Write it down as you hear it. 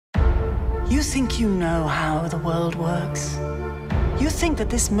You think you know how the world works? You think that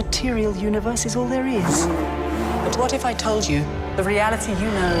this material universe is all there is? But what if I told you the reality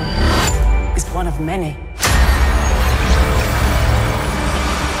you know is one of many?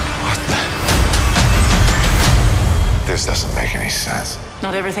 This doesn't make any sense.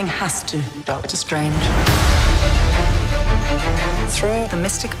 Not everything has to, Doctor Strange. Through the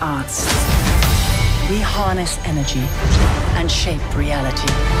mystic arts, we harness energy and shape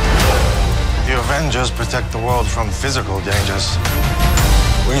reality. The Avengers protect the world from physical dangers.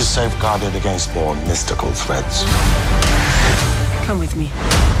 We safeguard it against more mystical threats. Come with me.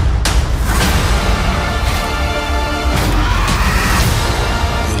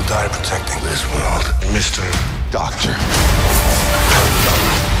 You'll die protecting this world, Mr. Doctor.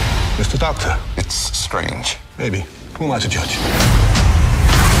 Mr. Doctor. It's strange. Maybe. Who am I to judge?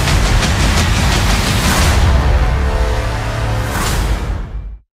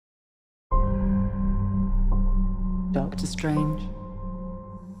 Doctor Strange.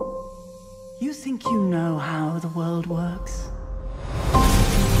 You think you know how the world works?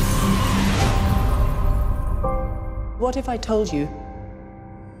 What if I told you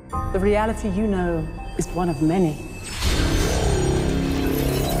the reality you know is one of many?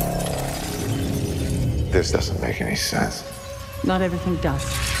 This doesn't make any sense. Not everything does.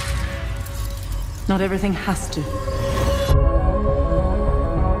 Not everything has to.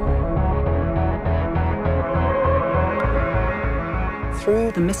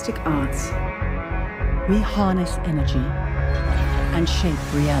 Through the mystic arts, we harness energy and shape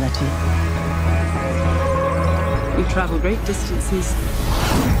reality. We travel great distances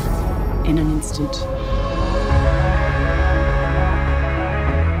in an instant.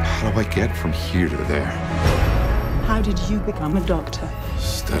 How do I get from here to there? How did you become a doctor?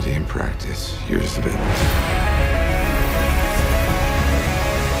 Study and practice, years of it.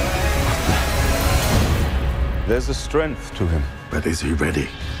 There's a strength to him. But is he ready?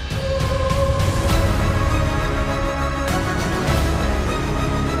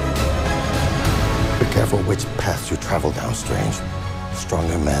 Be careful which paths you travel down, Strange.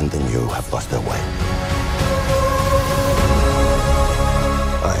 Stronger men than you have lost their way.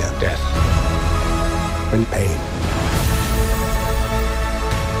 I am death. And pain.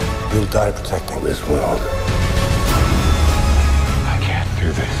 You'll die protecting this world. I can't do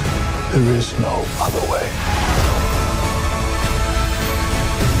this. There is no other way.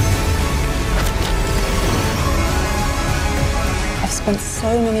 I've spent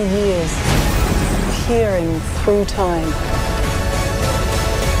so many years peering through time,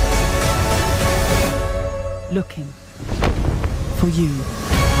 looking for you.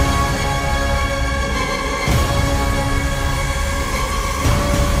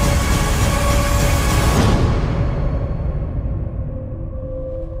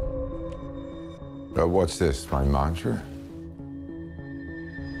 What's this, my mantra?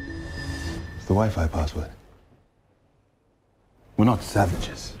 It's the Wi-Fi password. We're not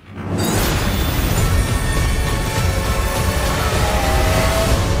savages.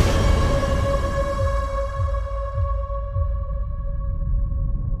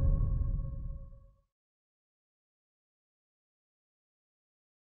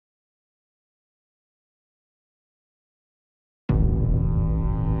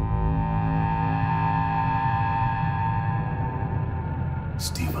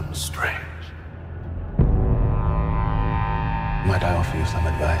 Stephen Strange. Might I offer you some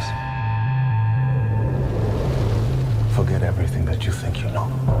advice? Forget everything that you think you know.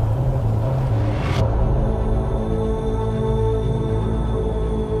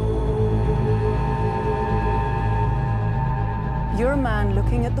 You're a man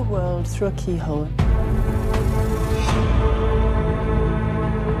looking at the world through a keyhole.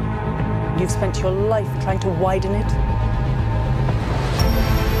 You've spent your life trying to widen it.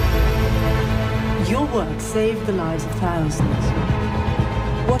 Your work saved the lives of thousands.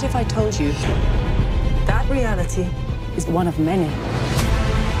 What if I told you that reality is one of many?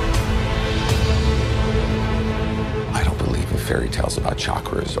 I don't believe in fairy tales about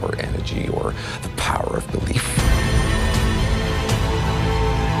chakras or energy or the power of belief.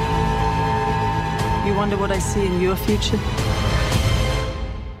 You wonder what I see in your future?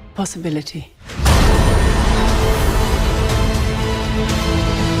 Possibility.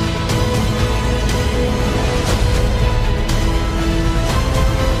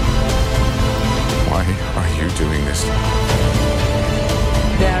 Why are you doing this?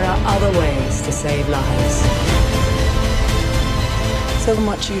 There are other ways to save lives. So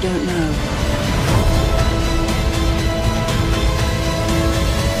much you don't know.